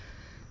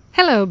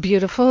Hello,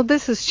 beautiful.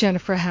 This is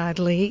Jennifer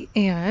Hadley,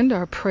 and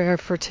our prayer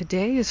for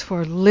today is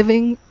for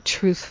living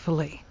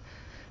truthfully.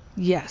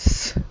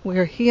 Yes, we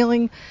are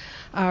healing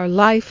our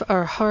life,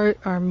 our heart,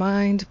 our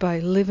mind by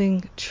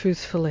living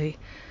truthfully.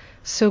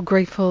 So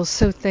grateful,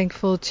 so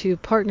thankful to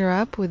partner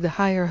up with the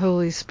higher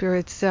Holy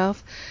Spirit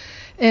self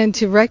and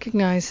to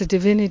recognize the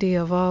divinity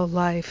of all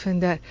life,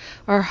 and that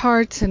our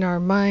hearts and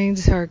our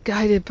minds are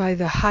guided by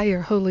the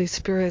higher Holy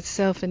Spirit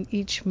self in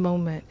each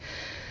moment.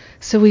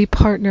 So we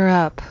partner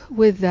up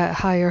with that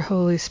higher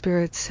Holy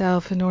Spirit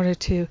self in order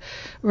to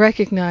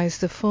recognize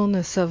the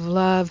fullness of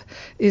love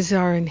is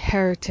our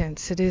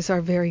inheritance. It is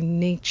our very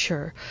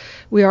nature.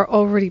 We are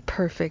already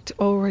perfect,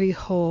 already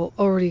whole,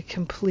 already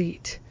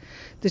complete.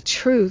 The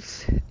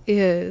truth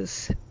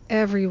is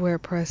everywhere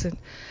present,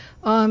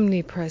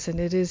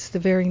 omnipresent. It is the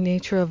very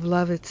nature of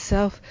love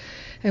itself,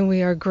 and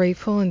we are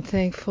grateful and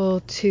thankful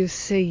to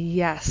say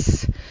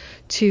yes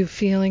to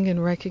feeling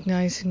and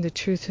recognizing the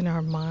truth in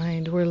our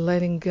mind. We're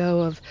letting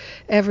go of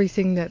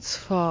everything that's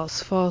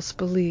false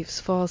beliefs,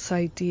 false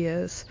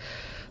ideas,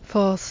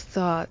 false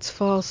thoughts,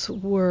 false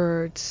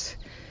words.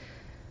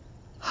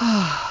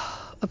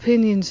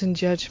 Opinions and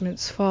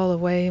judgments fall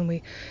away, and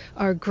we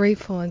are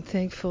grateful and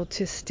thankful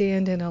to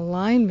stand in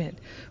alignment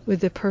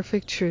with the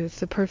perfect truth,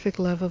 the perfect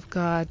love of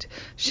God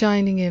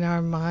shining in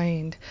our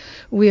mind.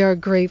 We are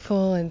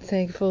grateful and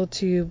thankful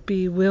to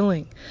be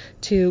willing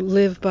to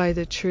live by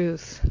the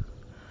truth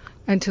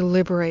and to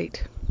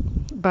liberate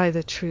by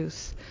the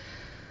truth.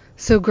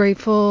 So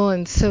grateful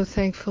and so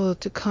thankful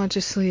to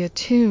consciously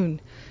attune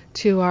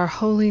to our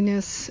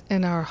holiness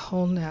and our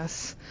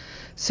wholeness.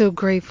 So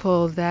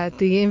grateful that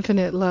the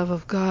infinite love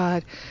of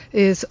God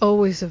is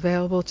always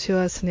available to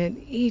us, and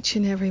in each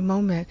and every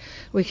moment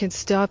we can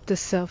stop the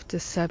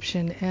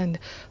self-deception and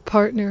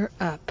partner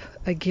up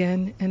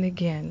again and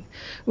again.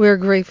 We're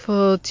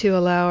grateful to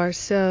allow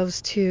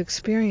ourselves to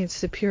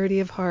experience the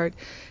purity of heart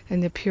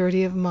and the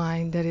purity of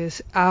mind that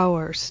is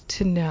ours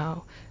to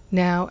know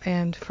now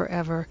and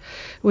forever.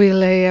 We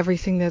lay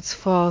everything that's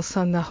false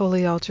on the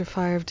holy altar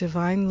fire of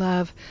divine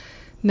love.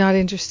 Not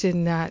interested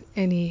in that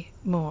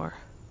anymore.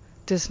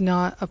 Does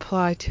not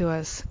apply to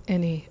us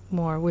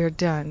anymore. We're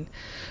done.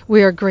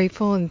 We are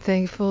grateful and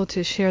thankful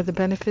to share the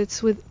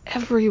benefits with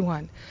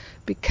everyone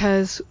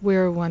because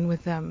we're one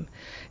with them.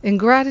 In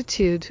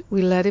gratitude,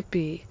 we let it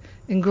be.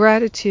 In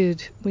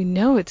gratitude, we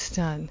know it's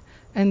done,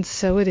 and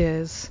so it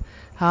is.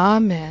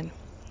 Amen.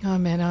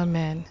 Amen.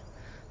 Amen.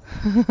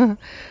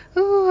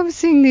 Oh, I'm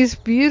seeing these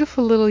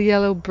beautiful little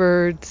yellow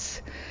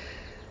birds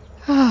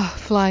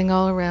flying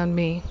all around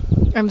me.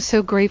 I'm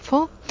so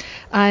grateful.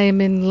 I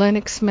am in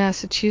Lenox,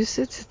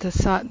 Massachusetts at the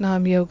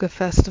Satnam Yoga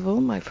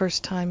Festival, my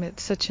first time at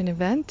such an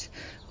event.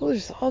 Oh,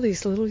 there's all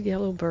these little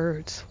yellow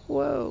birds.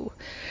 Whoa.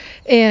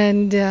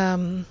 And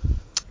I'm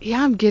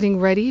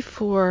getting ready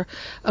for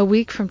a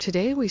week from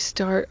today. We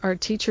start our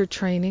teacher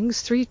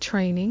trainings, 3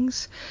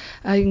 trainings.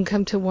 You can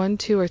come to 1,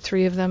 2, or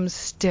 3 of them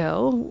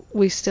still.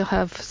 We still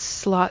have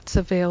slots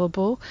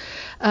available.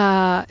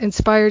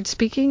 Inspired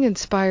speaking,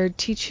 inspired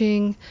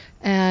teaching,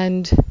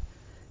 and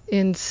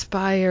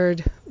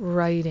inspired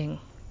writing.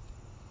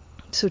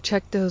 So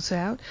check those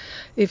out.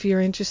 If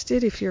you're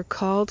interested, if you're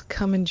called,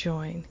 come and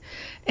join.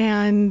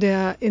 And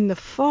in the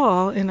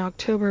fall, in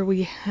October,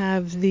 we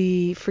have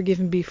the Forgive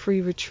and Be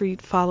Free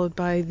retreat, followed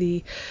by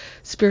the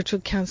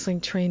Spiritual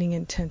Counseling Training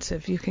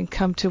Intensive. You can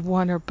come to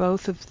one or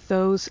both of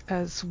those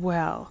as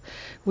well.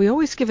 We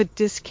always give a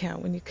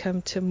discount when you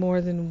come to more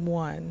than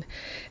one.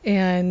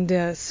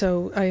 And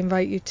so I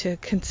invite you to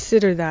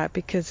consider that,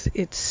 because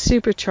it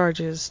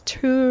turbocharges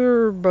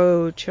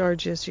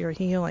your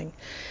healing.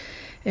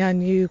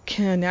 And you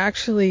can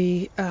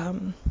actually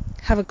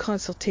have a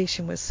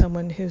consultation with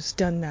someone who's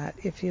done that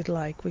if you'd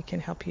like. We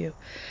can help you.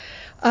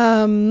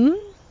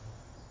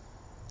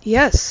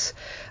 Yes,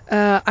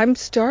 I'm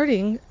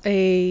starting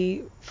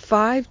a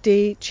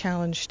 5-day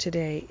challenge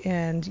today,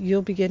 and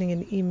you'll be getting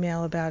an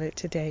email about it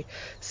today.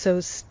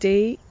 So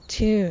stay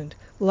tuned.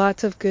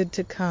 Lots of good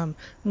to come.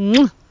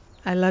 Mwah!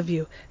 I love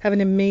you. Have an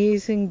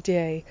amazing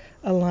day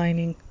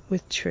aligning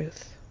with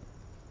truth.